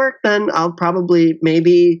serve the work, then I'll probably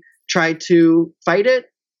maybe try to fight it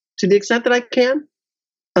to the extent that I can.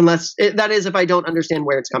 That is if I don't understand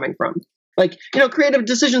where it's coming from. Like, creative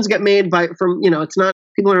decisions get made it's not,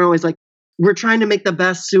 people are always like, we're trying to make the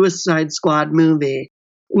best Suicide Squad movie.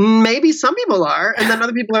 Maybe some people are. And then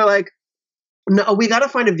other people are like, no, we got to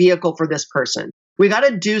find a vehicle for this person. We got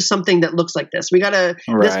to do something that looks like this.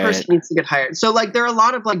 This person needs to get hired. So like, there are a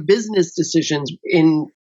lot of like business decisions in,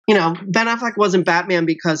 Ben Affleck wasn't Batman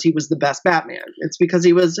because he was the best Batman. It's because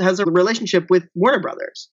he has a relationship with Warner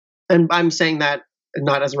Brothers. And I'm saying that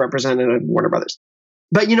not as a representative of Warner Brothers.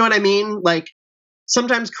 But you know what I mean? Like,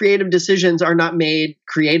 sometimes creative decisions are not made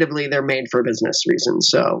creatively, they're made for business reasons.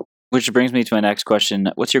 So, which brings me to my next question.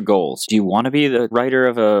 What's your goals? Do you want to be the writer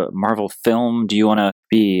of a Marvel film? Do you want to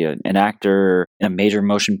be an actor in a major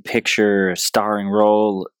motion picture, starring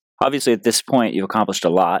role? Obviously, at this point, you've accomplished a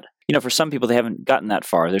lot. For some people, they haven't gotten that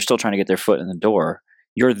far. They're still trying to get their foot in the door.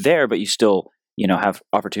 You're there, but you still, have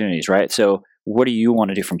opportunities, right? So what do you want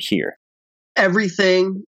to do from here?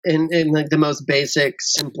 Everything in like the most basic,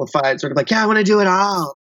 simplified sort of like, I want to do it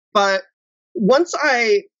all. But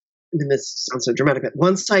this sounds so dramatic, but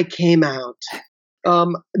once I came out,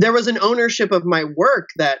 there was an ownership of my work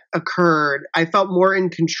that occurred. I felt more in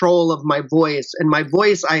control of my voice, and my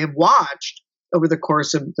voice I have watched over the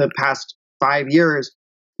course of the past 5 years.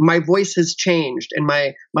 My voice has changed, and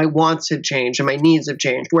my wants have changed, and my needs have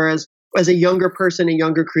changed. Whereas as a younger person, a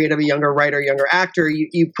younger creative, a younger writer, a younger actor,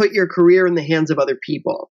 you put your career in the hands of other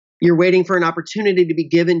people. You're waiting for an opportunity to be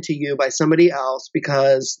given to you by somebody else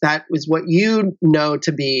because that is what you know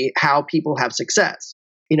to be how people have success.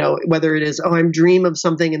 Whether it is, I dream of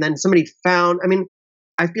something and then somebody found,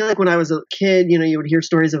 I feel like when I was a kid, you would hear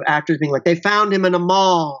stories of actors being like, they found him in a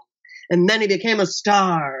mall and then he became a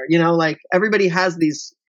star, like everybody has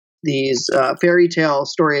these fairy tale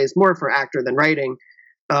stories, more for actor than writing.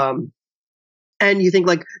 And you think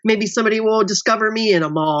like, maybe somebody will discover me in a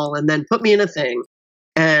mall and then put me in a thing.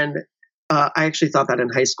 And I actually thought that in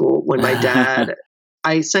high school when my dad,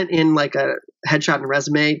 I sent in like a headshot and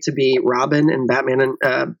resume to be Robin in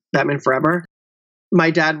Batman Forever. My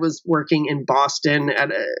dad was working in Boston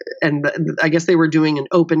and I guess they were doing an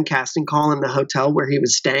open casting call in the hotel where he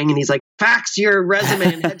was staying. And he's like, fax your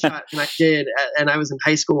resume and headshot. And I did. And I was in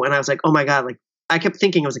high school and I was like, oh my God, like I kept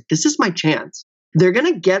thinking, I was like, this is my chance. They're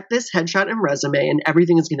going to get this headshot and resume and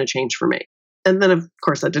everything is going to change for me. And then of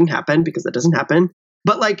course that didn't happen because that doesn't happen.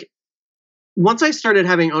 But like, once I started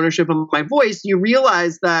having ownership of my voice, I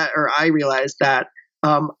realized that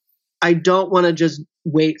I don't want to just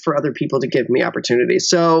wait for other people to give me opportunities.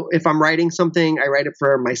 So if I'm writing something, I write it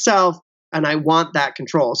for myself and I want that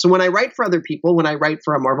control. So when I write for other people, when I write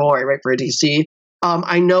for a Marvel or I write for a DC,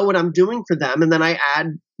 I know what I'm doing for them. And then I add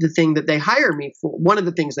the thing that they hire me for, one of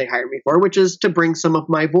the things they hire me for, which is to bring some of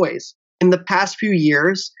my voice. In the past few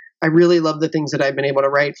years, I really love the things that I've been able to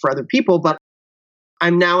write for other people, but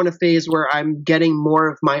I'm now in a phase where I'm getting more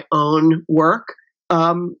of my own work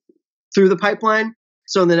through the pipeline.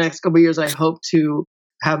 So in the next couple of years, I hope to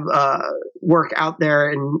have work out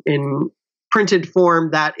there in printed form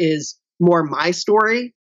that is more my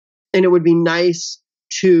story. And it would be nice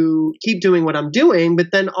to keep doing what I'm doing,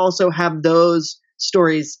 but then also have those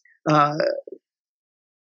stories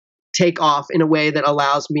take off in a way that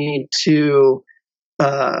allows me to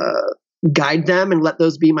guide them and let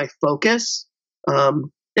those be my focus,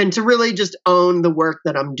 and to really just own the work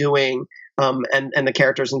that I'm doing, and the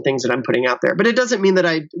characters and things that I'm putting out there. But it doesn't mean that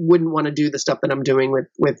I wouldn't want to do the stuff that I'm doing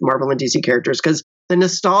with Marvel and DC characters, because the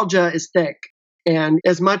nostalgia is thick. And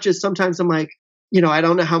as much as sometimes I'm like, I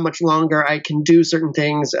don't know how much longer I can do certain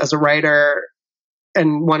things as a writer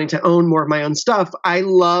and wanting to own more of my own stuff, I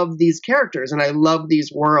love these characters and I love these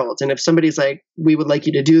worlds. And if somebody's like, we would like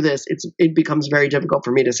you to do this, it becomes very difficult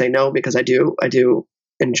for me to say no, because I do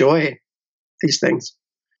enjoy these things.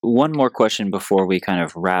 One more question before we kind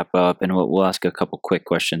of wrap up, and we'll ask a couple quick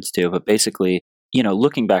questions too. But basically,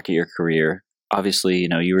 looking back at your career, obviously,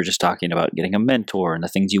 you were just talking about getting a mentor and the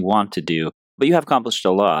things you want to do, but you have accomplished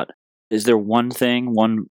a lot. Is there one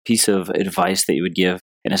piece of advice that you would give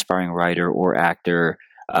an aspiring writer or actor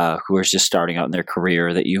who is just starting out in their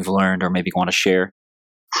career that you've learned or maybe want to share?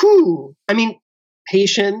 I mean,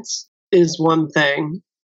 patience is one thing.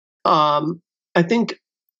 I think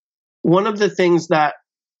one of the things that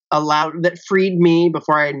freed me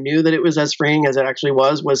before I knew that it was as freeing as it actually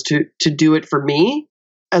was to do it for me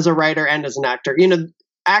as a writer and as an actor.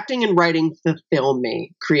 Acting and writing fulfill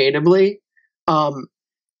me creatively.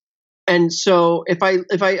 And so if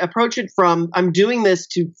I approach it from, I'm doing this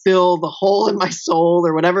to fill the hole in my soul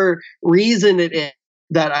or whatever reason it is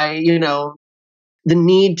that the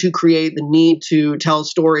need to create, the need to tell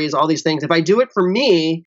stories, all these things. If I do it for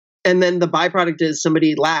me, and then the byproduct is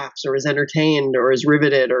somebody laughs or is entertained or is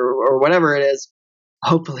riveted or whatever it is,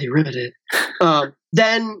 hopefully riveted,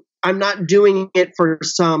 then I'm not doing it for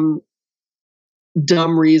some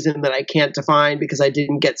dumb reason that I can't define because I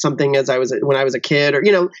didn't get something when I was a kid,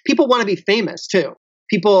 or people want to be famous too.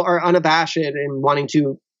 People are unabashed in wanting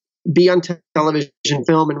to be on television,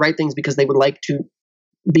 film, and write things because they would like to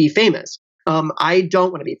be famous. I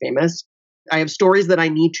don't want to be famous. I have stories that I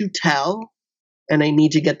need to tell, and I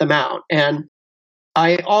need to get them out. And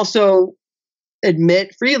I also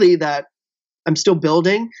admit freely that I'm still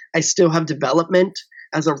building. I still have development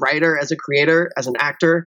as a writer, as a creator, as an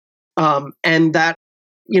actor. And that,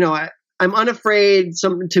 I'm unafraid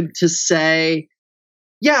to say,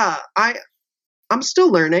 yeah, I'm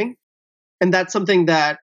still learning. And that's something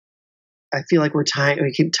that I feel like we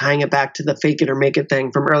keep tying it back to the fake it or make it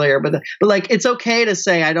thing from earlier. But like, it's okay to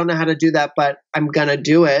say, I don't know how to do that, but I'm going to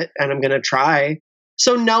do it and I'm going to try.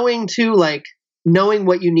 So knowing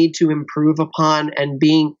what you need to improve upon and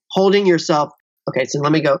holding yourself. Okay, so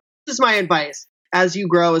let me go. This is my advice. As you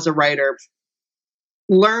grow as a writer,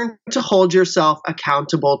 learn to hold yourself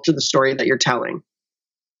accountable to the story that you're telling.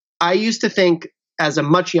 I used to think as a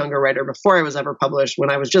much younger writer, before I was ever published,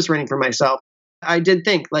 when I was just writing for myself, I did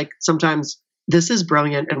think like sometimes this is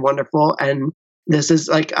brilliant and wonderful, and this is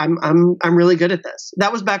like I'm really good at this.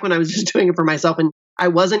 That was back when I was just doing it for myself, and I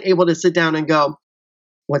wasn't able to sit down and go,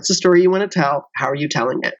 what's the story you want to tell? How are you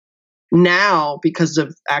telling it? Now, because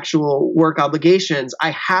of actual work obligations,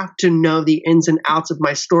 I have to know the ins and outs of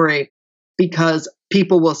my story, because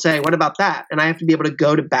people will say, what about that? And I have to be able to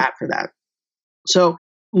go to bat for that. So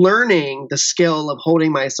learning the skill of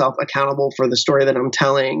holding myself accountable for the story that I'm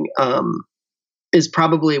telling is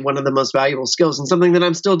probably one of the most valuable skills, and something that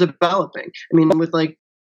I'm still developing. I mean,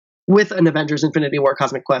 with an Avengers Infinity War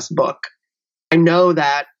Cosmic Quest book, I know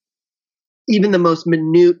that even the most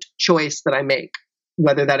minute choice that I make,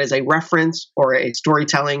 whether that is a reference or a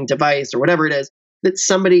storytelling device or whatever it is, that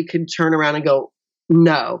somebody could turn around and go,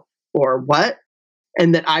 no, or what?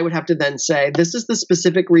 And that I would have to then say, this is the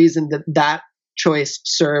specific reason that choice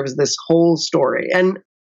serves this whole story. And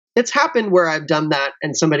it's happened where I've done that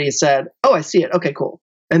and somebody said, oh, I see it. Okay, cool.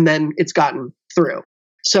 And then it's gotten through.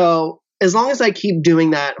 So as long as I keep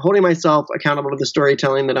doing that, holding myself accountable to the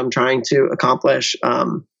storytelling that I'm trying to accomplish,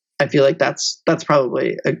 I feel like that's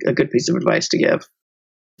probably a good piece of advice to give.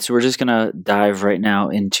 So we're just going to dive right now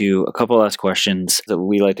into a couple last questions that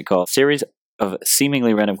we like to call a series of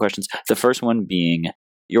seemingly random questions. The first one being,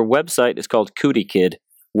 your website is called Cootie Kid.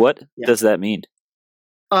 What does that mean?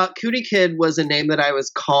 Cootie Kid was a name that I was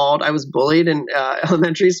called. I was bullied in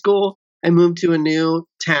elementary school. I moved to a new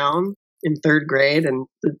town in third grade, and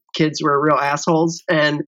the kids were real assholes.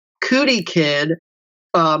 And Cootie Kid,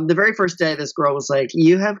 the very first day, this girl was like,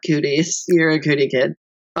 you have cooties. You're a cootie kid.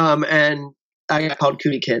 And I got called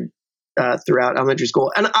Cootie Kid throughout elementary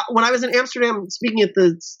school. And when I was in Amsterdam speaking at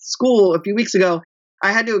the school a few weeks ago,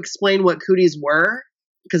 I had to explain what cooties were.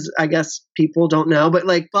 because I guess people don't know, but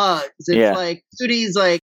like bugs, it's like cooties,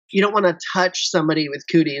 like you don't want to touch somebody with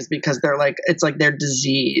cooties because they're like, it's like they're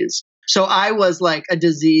diseased. So I was like a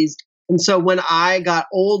diseased. And so when I got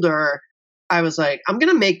older, I was like, I'm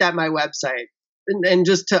going to make that my website and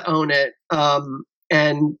just to own it.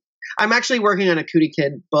 And I'm actually working on a Cootie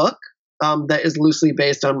Kid book that is loosely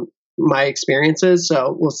based on my experiences.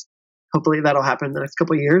 So hopefully that'll happen in the next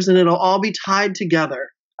couple of years and it'll all be tied together.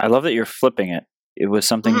 I love that you're flipping it. It was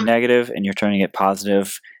something negative and you're turning it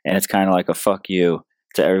positive, and it's kind of like a fuck you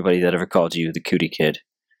to everybody that ever called you the Cootie Kid.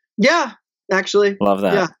 Yeah, actually. Love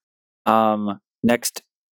that. Yeah. Next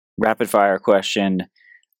rapid fire question.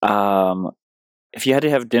 If you had to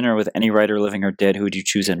have dinner with any writer living or dead, who would you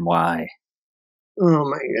choose and why? Oh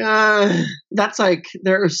my God. That's like,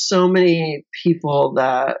 there are so many people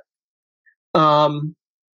that,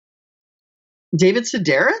 David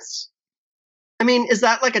Sedaris? I mean, is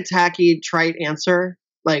that like a tacky, trite answer?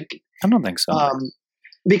 Like, I don't think so.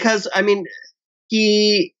 Because I mean,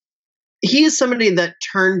 he is somebody that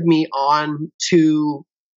turned me on to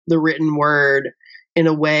the written word in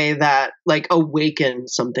a way that like awakened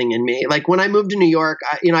something in me. Like when I moved to New York,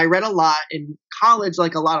 I read a lot in college,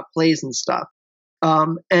 like a lot of plays and stuff.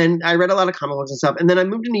 And I read a lot of comic books and stuff. And then I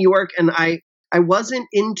moved to New York and I wasn't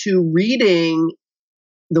into reading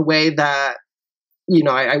the way that,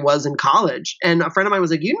 I was in college. And a friend of mine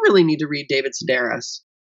was like, you really need to read David Sedaris.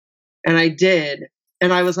 And I did.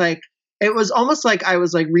 And I was like, it was almost like I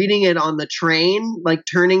was like reading it on the train, like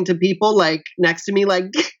turning to people like next to me, like,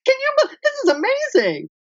 this is amazing.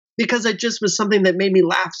 Because it just was something that made me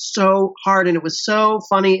laugh so hard. And it was so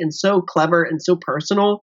funny and so clever and so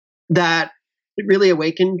personal that it really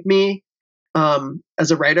awakened me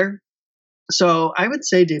as a writer. So I would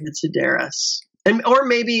say David Sedaris. Or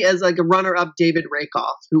maybe as like a runner-up, David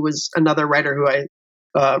Rakoff, who was another writer who I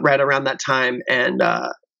read around that time and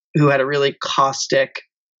who had a really caustic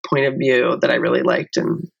point of view that I really liked.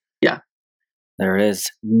 And yeah. There it is.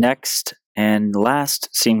 Next and last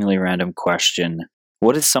seemingly random question.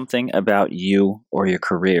 What is something about you or your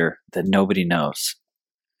career that nobody knows?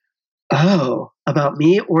 Oh, about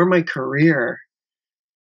me or my career?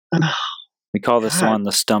 We call this one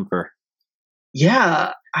the stumper.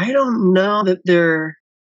 Yeah, I don't know that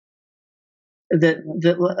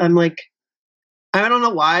that I'm like, I don't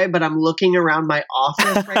know why, but I'm looking around my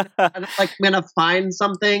office right now. I'm like, I'm going to find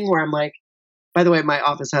something where I'm like, by the way, my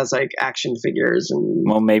office has like action figures and.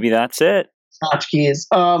 Well, maybe that's it. Tchotchkes.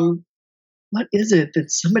 What is it that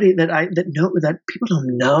somebody that people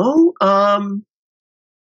don't know?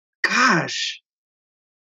 Gosh,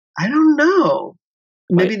 I don't know.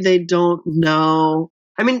 Maybe they don't know.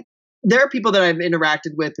 I mean, there are people that I've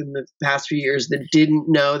interacted with in the past few years that didn't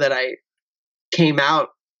know that I came out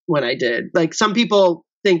when I did. Like some people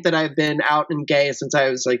think that I've been out and gay since I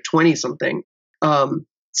was like 20 something.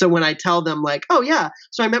 So when I tell them like, oh yeah,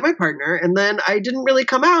 so I met my partner and then I didn't really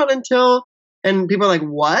come out until, and people are like,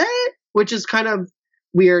 what? Which is kind of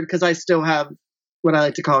weird because I still have what I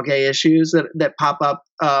like to call gay issues that pop up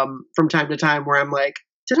from time to time where I'm like,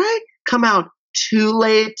 did I come out too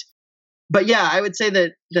late? But yeah, I would say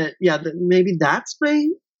that maybe that's my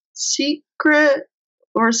secret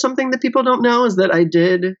or something that people don't know is that I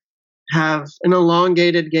did have an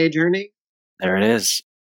elongated gay journey. There it is.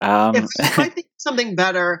 If I think something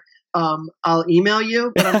better, I'll email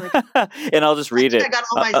you. But I'm like, and I'll just read it. I got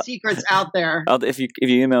all my secrets out there. If you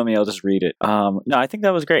email me, I'll just read it. No, I think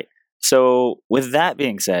that was great. So with that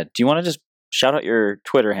being said, do you want to just shout out your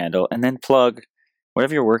Twitter handle and then plug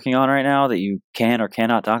whatever you're working on right now that you can or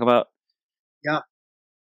cannot talk about? Yeah.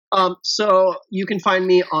 So you can find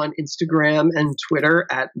me on Instagram and Twitter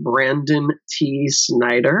at Brandon T.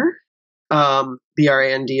 Snyder,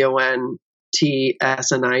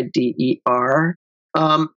 BrandonTSnider.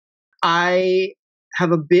 I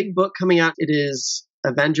have a big book coming out. It is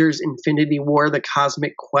Avengers Infinity War, The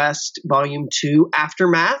Cosmic Quest, Volume 2,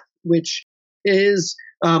 Aftermath, which is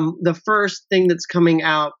the first thing that's coming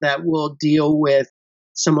out that will deal with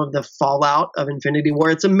some of the fallout of Infinity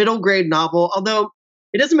War. It's a middle grade novel, although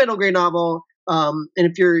it is a middle grade novel. And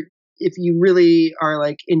if you really are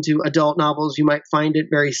like into adult novels, you might find it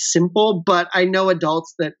very simple, but I know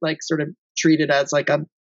adults that like sort of treat it as like a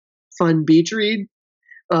fun beach read.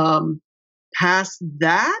 Past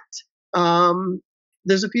that,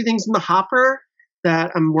 there's a few things in the hopper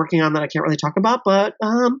that I'm working on that I can't really talk about, but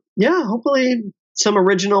yeah, hopefully some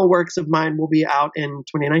original works of mine will be out in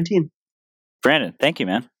 2019. Brandon, thank you,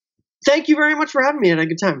 man. Thank you very much for having me. I had a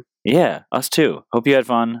good time. Yeah, us too. Hope you had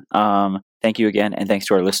fun. Thank you again, and thanks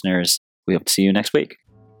to our listeners. We hope to see you next week.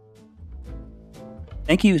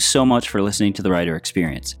 Thank you so much for listening to The Writer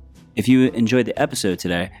Experience. If you enjoyed the episode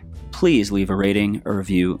today, please leave a rating, a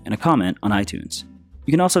review, and a comment on iTunes.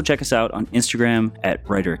 You can also check us out on Instagram at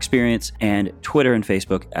Writer Experience and Twitter and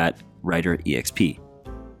Facebook at WriterEXP.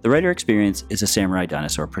 The Writer Experience is a Samurai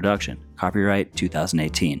Dinosaur production. Copyright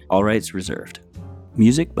 2018. All rights reserved.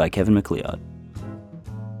 Music by Kevin MacLeod.